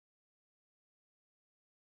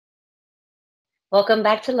Welcome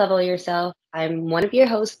back to Level Yourself. I'm one of your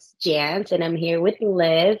hosts, Jance, and I'm here with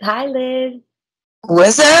Liz. Hi, Liz.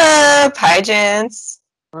 What's up? Hi, Jens.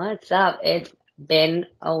 What's up? It's been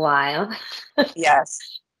a while.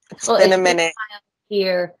 Yes, it's Well, been it's a been minute.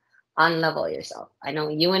 here on Level Yourself. I know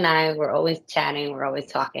you and I, we're always chatting, we're always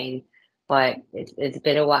talking, but it's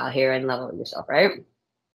been a while here in Level Yourself, right?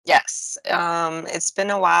 Yes, it's been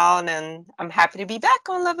a while, and I'm happy to be back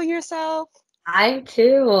on Level Yourself. I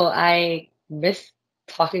too. I miss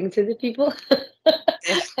talking to the people.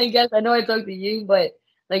 I guess I know I talk to you, but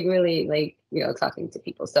like really like, talking to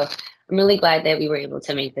people. So I'm really glad that we were able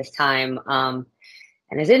to make this time. And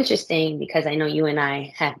it's interesting because I know you and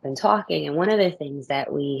I have been talking, and one of the things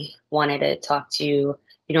that we wanted to talk to,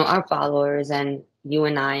 our followers and you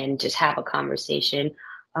and I and just have a conversation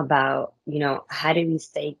about, how do we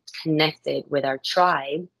stay connected with our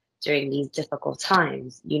tribe during these difficult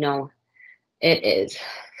times? It is.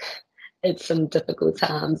 It's some difficult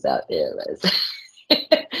times out there, Liz.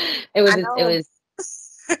 It was I it know. was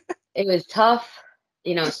it was tough,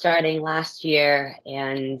 starting last year,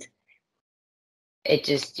 and it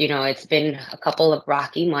just, it's been a couple of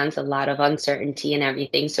rocky months, a lot of uncertainty and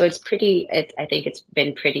everything. So I think it's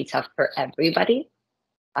been pretty tough for everybody.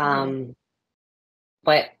 Mhm. Um,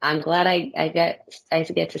 but I'm glad I get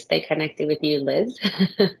to stay connected with you, Liz.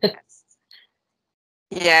 Yes.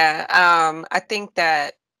 Yeah, I think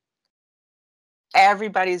that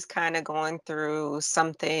everybody's kind of going through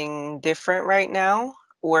something different right now,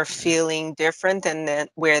 or feeling different than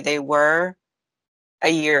where they were a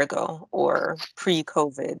year ago or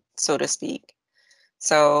pre-COVID, so to speak.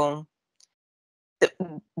 So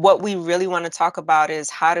what we really want to talk about is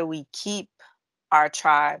how do we keep our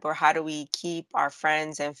tribe, or how do we keep our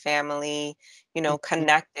friends and family,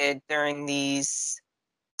 connected during these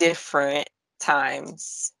different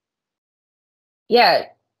times. Yeah,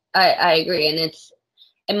 I agree. And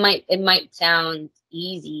it might sound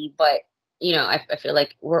easy, but I feel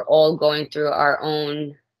like we're all going through our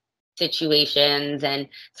own situations, and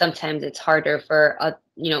sometimes it's harder for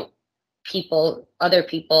other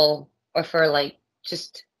people, or for like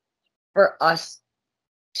just for us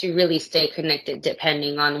to really stay connected,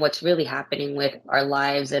 depending on what's really happening with our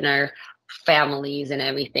lives and our families and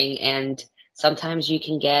everything. And sometimes you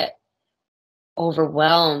can get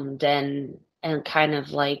overwhelmed and kind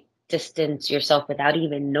of like distance yourself without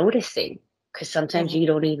even noticing, because sometimes Mhm. you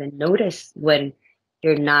don't even notice when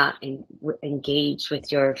you're not engaged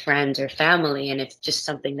with your friends or family, and it's just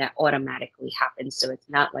something that automatically happens. So it's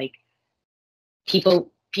not like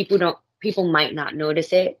people might not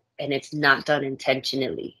notice it, and it's not done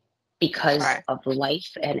intentionally because Right, of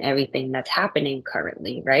life and everything that's happening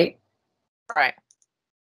currently, right? right.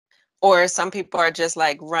 Or some people are just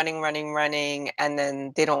like running, running, running, and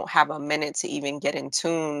then they don't have a minute to even get in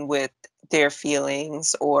tune with their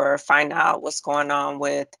feelings or find out what's going on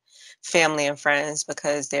with family and friends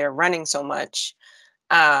because they're running so much.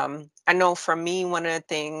 I know for me, one of the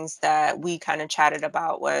things that we kind of chatted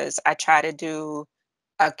about was I try to do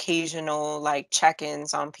occasional like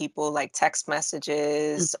check-ins on people, like text Mm.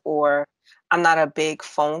 messages, or I'm not a big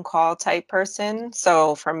phone call type person.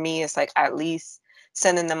 So for me, it's like at least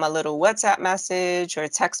sending them a little WhatsApp message or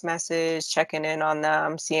text message, checking in on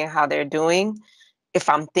them, seeing how they're doing if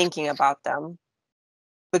I'm thinking about them.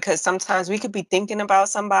 Because sometimes we could be thinking about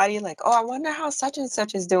somebody like, oh, I wonder how such and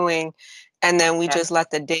such is doing. And then we Yeah. just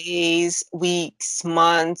let the days, weeks,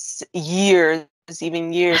 months, years,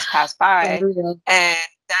 even years pass by. Unreal. And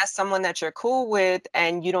that's someone that you're cool with,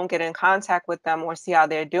 and you don't get in contact with them or see how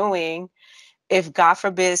they're doing. If God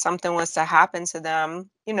forbid something was to happen to them,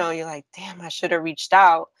 you're like, damn, I should have reached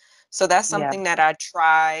out. So that's Yeah. something that I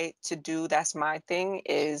try to do. That's my thing,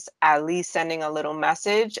 is at least sending a little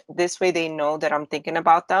message. This way they know that I'm thinking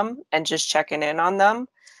about them and just checking in on them.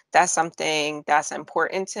 That's something that's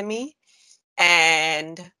important to me.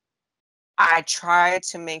 And I try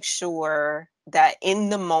to make sure that in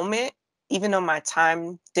the moment, even though my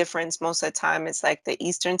time difference, most of the time it's like the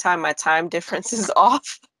Eastern time, my time difference is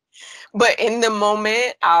off. But in the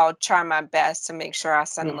moment, I'll try my best to make sure I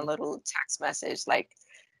send them a Yeah. little text message like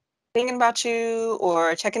thinking about you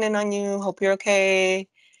or checking in on you, hope you're okay.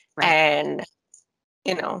 Right. And,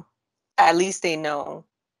 you know, at least they know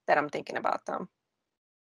that I'm thinking about them.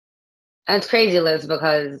 And it's crazy, Liz,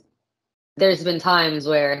 because there's been times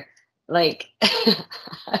where, like,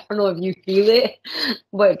 I don't know if you feel it,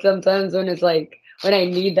 but sometimes when it's like, when I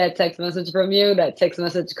need that text message from you, that text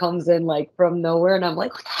message comes in like from nowhere, and I'm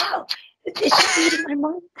like, what the hell? Is she reading my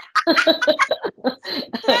mind?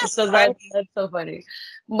 That's So funny. that's so funny.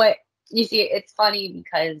 But you see, it's funny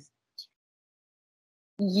because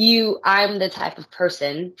I'm the type of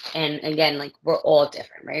person, and again, like we're all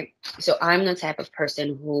different, right? So I'm the type of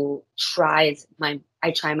person who I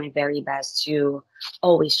try my very best to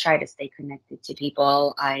always try to stay connected to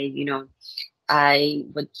people. I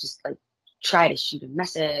would just like try to shoot a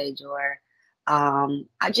message, or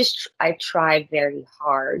I try very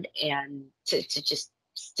hard and to just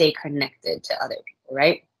stay connected to other people,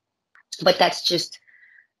 right? But that's just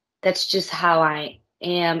how I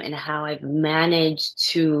am and how I've managed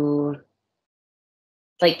to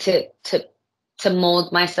like to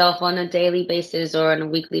mold myself on a daily basis or on a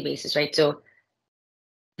weekly basis, right? So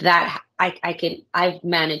that I've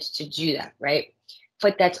managed to do that, right?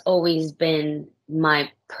 But that's always been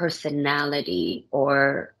my personality,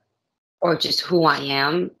 or just who I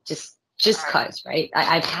am, just Right. cause, right?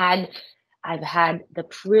 I've had the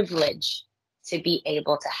privilege to be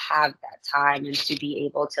able to have that time and to be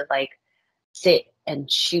able to like sit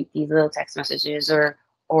and shoot these little text messages,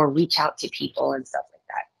 or reach out to people and stuff like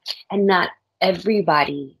that. And not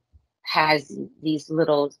everybody has these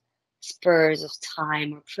little spurs of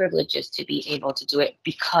time or privileges to be able to do it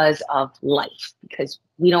because of life, because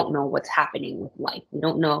we don't know what's happening with life. We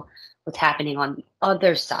don't know what's happening on the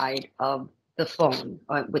other side of the phone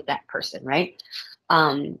with that person, right?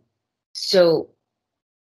 So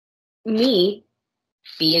me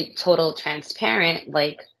being total transparent,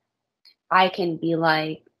 like I can be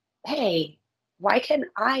like, hey, why can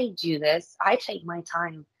I do this? I take my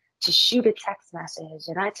time to shoot a text message,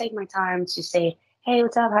 and I take my time to say, hey,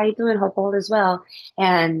 what's up? How you doing? Hope all is well.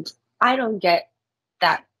 And I don't get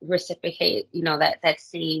that reciprocate, that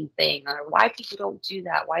same thing. Or why people don't do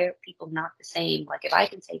that? Why are people not the same? Like if I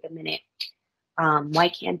can take a minute, why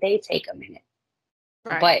can't they take a minute?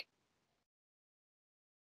 Right. But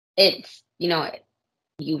it's,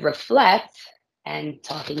 you reflect, and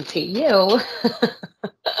talking to you,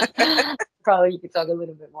 probably you could talk a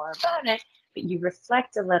little bit more about it, but you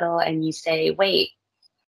reflect a little and you say, wait,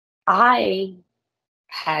 I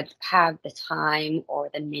had have the time or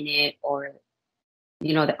the minute or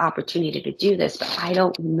the opportunity to do this, but I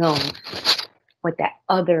don't know what that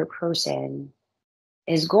other person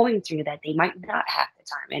is going through, that they might not have the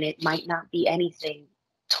time, and it might not be anything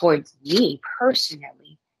towards me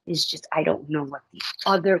personally. It's just I don't know what the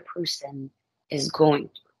other person is going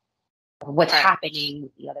through, or what's Right. happening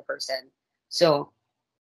with the other person. So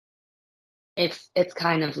it's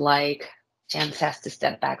kind of like Jans has to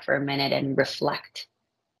step back for a minute and reflect,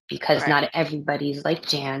 because Right. not everybody's like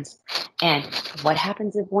Jans. And what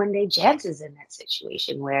happens if one day Jans is in that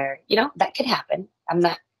situation where, that could happen. I'm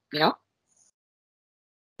not, you know?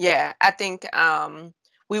 Yeah, I think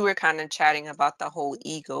we were kind of chatting about the whole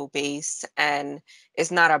ego base, and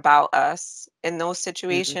it's not about us in those Mhm.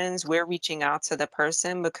 situations. We're reaching out to the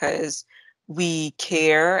person because we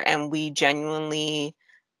care and we genuinely,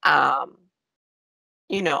 um,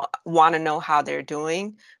 want to know how they're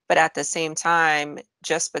doing. But at the same time,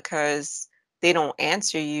 just because they don't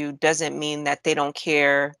answer you doesn't mean that they don't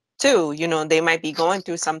care too. They might be going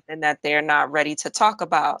through something that they're not ready to talk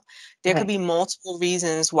about. There could Right. be multiple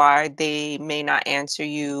reasons why they may not answer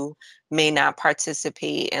you, may not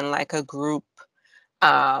participate in like a group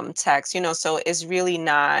text, so it's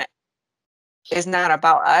not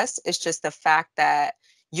about us. It's just the fact that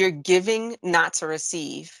you're giving not to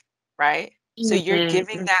receive, right? So you're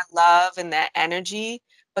giving Mhm. that love and that energy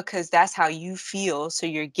because that's how you feel. So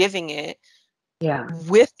you're giving it Yeah.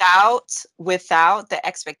 without the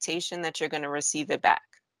expectation that you're going to receive it back,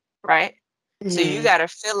 right? So you Mhm. got to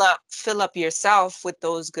fill up yourself with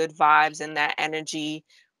those good vibes and that energy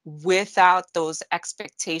without those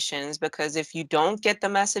expectations, because if you don't get the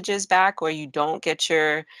messages back or you don't get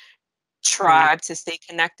your Right. tribe to stay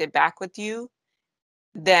connected back with you,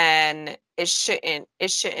 then it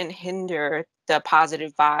shouldn't hinder the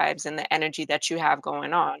positive vibes and the energy that you have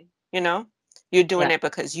going on, you know? You're doing Yeah. it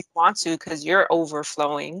because you want to, because you're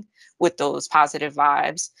overflowing with those positive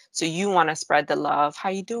vibes. So you want to spread the love. How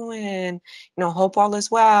you doing? Hope all is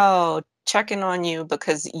well. Checking on you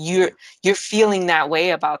because you're feeling that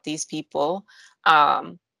way about these people.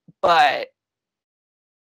 But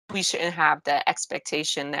we shouldn't have the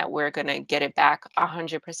expectation that we're going to get it back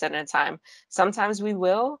 100% of the time. Sometimes we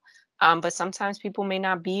will, but sometimes people may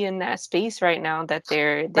not be in that space right now that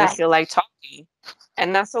they Right. feel like talking,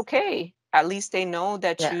 and that's okay. At least they know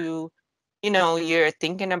that Yeah. you're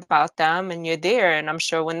thinking about them and you're there. And I'm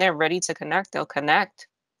sure when they're ready to connect, they'll connect.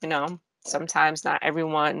 Sometimes not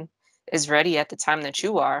everyone is ready at the time that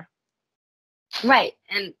you are. Right.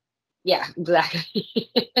 And yeah, exactly.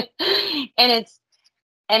 and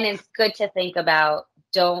it's good to think about,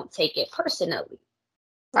 don't take it personally,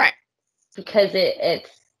 Right. because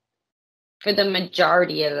for the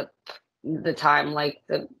majority of the time, like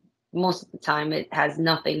the most of the time, it has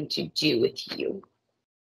nothing to do with you.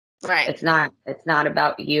 Right. It's not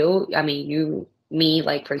about you. I mean, me,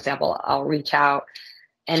 like for example, I'll reach out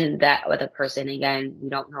and that other person again, you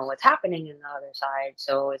don't know what's happening in the other side.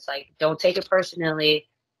 So it's like, don't take it personally.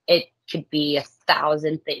 It could be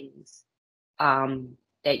 1,000 things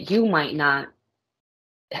that you might not,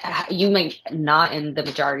 in the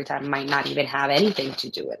majority of the time, might not even have anything to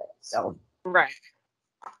do with it. So Right.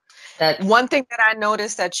 that's One thing that I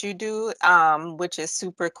noticed that you do, which is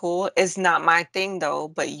super cool, is not my thing though,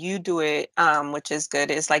 but you do it, which is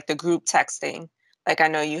good, is like the group texting. Like I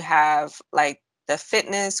know you have like the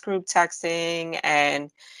fitness group texting,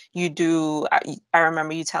 and you do, I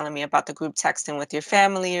remember you telling me about the group texting with your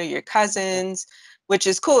family or your cousins, which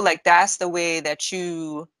is cool. Like that's the way that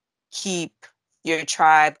you keep your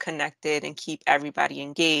tribe connected and keep everybody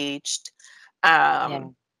engaged. yeah.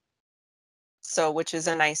 So which is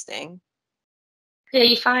a nice thing.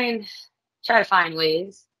 Yeah, try to find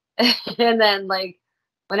ways. And then like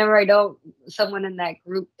whenever I don't someone in that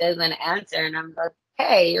group doesn't answer and I'm like,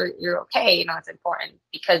 hey, you're okay, it's important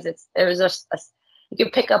because there's you can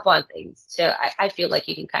pick up on things. So I feel like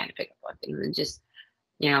you can kind of pick up on things and just,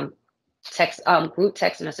 you know, text group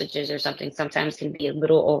text messages or something sometimes can be a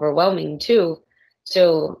little overwhelming too.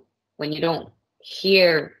 So when you don't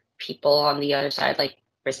hear people on the other side like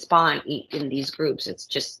respond in these groups, it's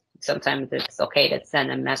just sometimes it's okay to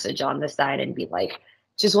send a message on the side and be like,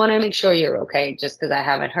 just want to make sure you're okay just because I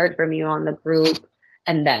haven't heard from you on the group,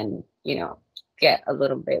 and then get a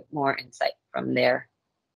little bit more insight from there.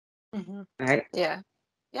 Hmm. Right. Yeah.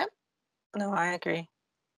 Yep. No, I agree.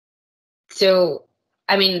 So,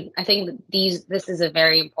 I mean, I think that this is a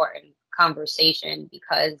very important conversation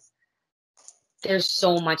because there's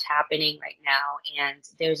so much happening right now, and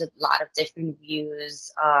there's a lot of different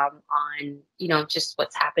views on just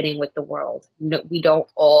what's happening with the world. No, we don't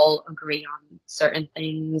all agree on certain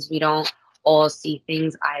things. We don't all see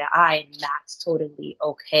things eye to eye, and that's totally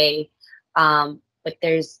okay. But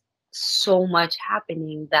there's so much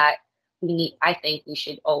happening that I think we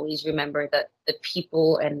should always remember that the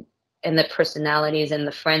people and the personalities and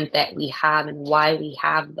the friends that we have and why we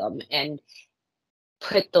have them, and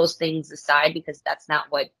put those things aside because that's not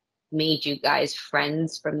what made you guys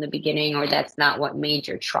friends from the beginning, or that's not what made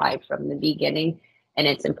your tribe from the beginning. And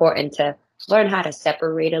it's important to learn how to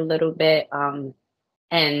separate a little bit, and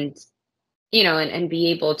and be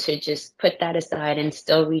able to just put that aside and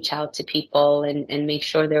still reach out to people and make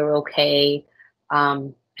sure they're okay. I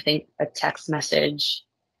think a text message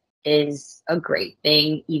is a great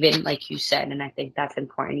thing, even like you said, and I think that's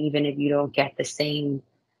important, even if you don't get the same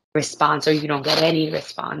response or you don't get any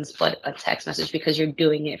response, but a text message, because you're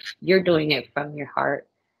doing it from your heart.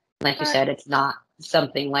 Like you Right. said, it's not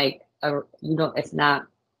something like it's not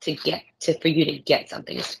for you to get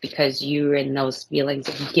something. It's because you're in those feelings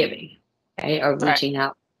of giving, right, or Right. reaching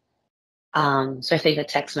out. So I think a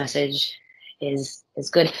text message is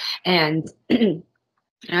good. And and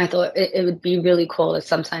I thought it would be really cool if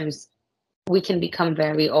sometimes we can become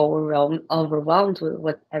very overwhelmed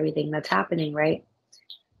with everything that's happening, right?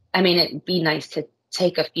 I mean, it'd be nice to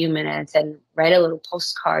take a few minutes and write a little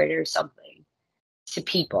postcard or something to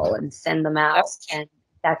people and send them out. That's And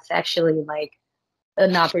that's actually like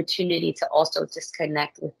an opportunity to also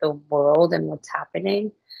disconnect with the world and what's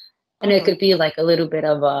happening. And it hmm could be like a little bit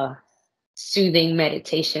of a soothing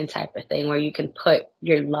meditation type of thing where you can put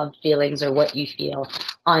your love feelings or what you feel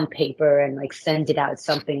on paper and like send it out,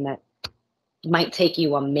 something that might take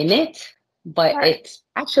you a minute, but right. it's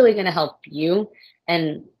actually going to help you,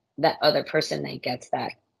 and that other person that gets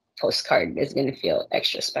that postcard is going to feel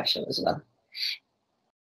extra special as well.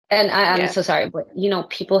 And I'm Yeah. so sorry, but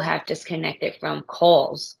people have disconnected from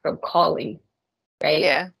calling, right?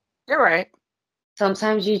 Yeah. You're right.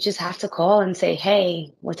 Sometimes you just have to call and say,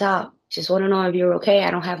 hey, what's up? Just want to know if you're okay.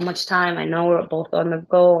 I don't have much time. I know we're both on the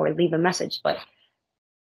go, or leave a message, but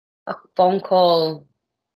a phone call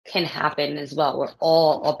can happen as well. We're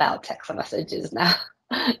all about text messages now.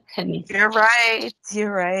 I mean, You're right.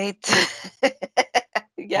 You're right. yeah.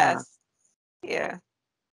 Yes. Yeah.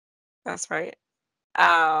 That's right.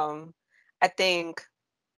 Um, I think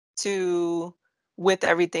to with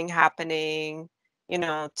everything happening,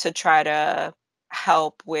 to try to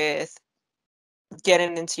help with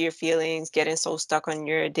getting into your feelings, getting so stuck on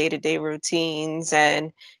your day-to-day routines,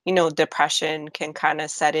 and depression can kind of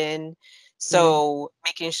set in. Mhm. So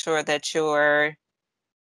making sure that you're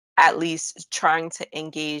at least trying to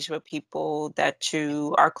engage with people that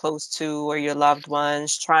you are close to or your loved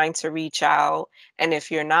ones, trying to reach out. And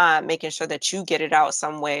if you're not, making sure that you get it out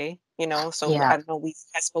some way, So Yeah. I know we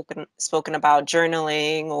have spoken about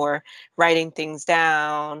journaling or writing things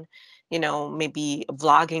down, maybe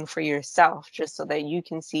vlogging for yourself just so that you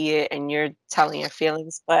can see it and you're telling your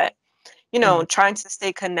feelings. But Mhm. trying to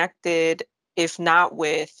stay connected, if not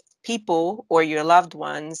with people or your loved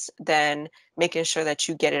ones, then making sure that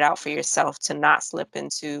you get it out for yourself to not slip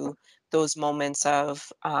into those moments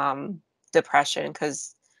of depression.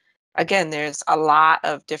 Because again, there's a lot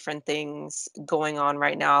of different things going on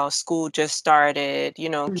right now. School just started,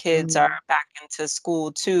 kids are Mhm. back into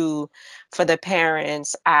school too. For the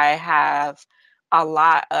parents, I have a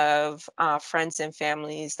lot of friends and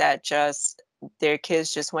families that just their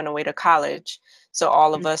kids just went away to college. So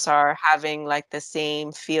all of us are having like the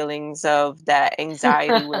same feelings of that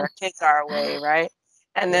anxiety when our kids are away, right?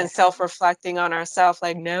 And then Yeah. self-reflecting on ourselves,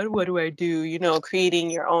 like, now what do I do?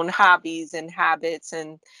 Creating your own hobbies and habits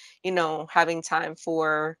and having time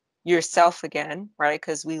for yourself again, right?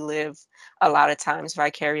 Because we live a lot of times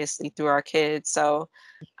vicariously through our kids. So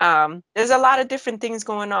there's a lot of different things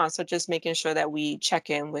going on. So just making sure that we check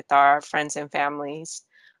in with our friends and families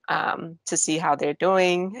to see how they're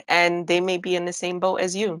doing. And they may be in the same boat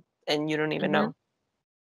as you, and you don't even Mhm. know.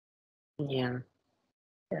 Yeah.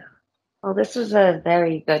 Yeah. Well, this was a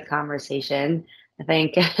very good conversation. I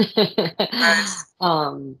think Yes.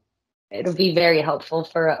 um, it'll be very helpful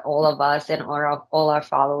for all of us and all our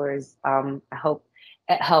followers. I hope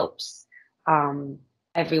it helps um,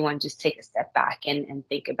 everyone just take a step back and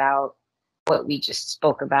think about what we just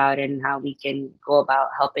spoke about and how we can go about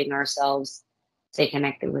helping ourselves stay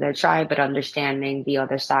connected with our tribe, but understanding the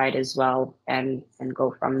other side as well, and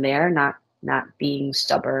go from there. Not being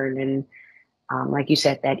stubborn and like you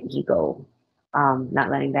said, that ego, not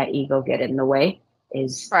letting that ego get in the way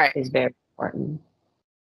Right. is very important.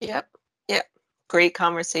 Yep. Yep. Great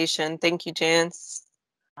conversation. Thank you, Jance.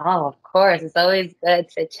 Oh, of course, it's always good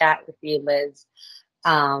to chat with you, Liz.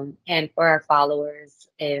 And for our followers,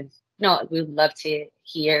 if no, we'd love to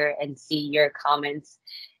hear and see your comments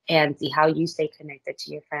and see how you stay connected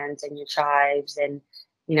to your friends and your tribes, and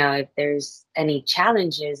if there's any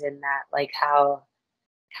challenges in that, like how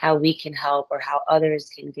we can help or how others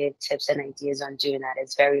can give tips and ideas on doing that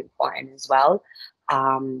is very important as well.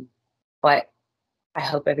 But I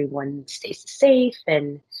hope everyone stays safe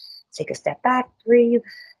and take a step back, breathe.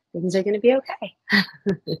 Things are going to be okay.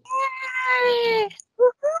 Yay!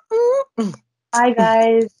 Bye,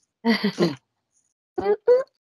 guys.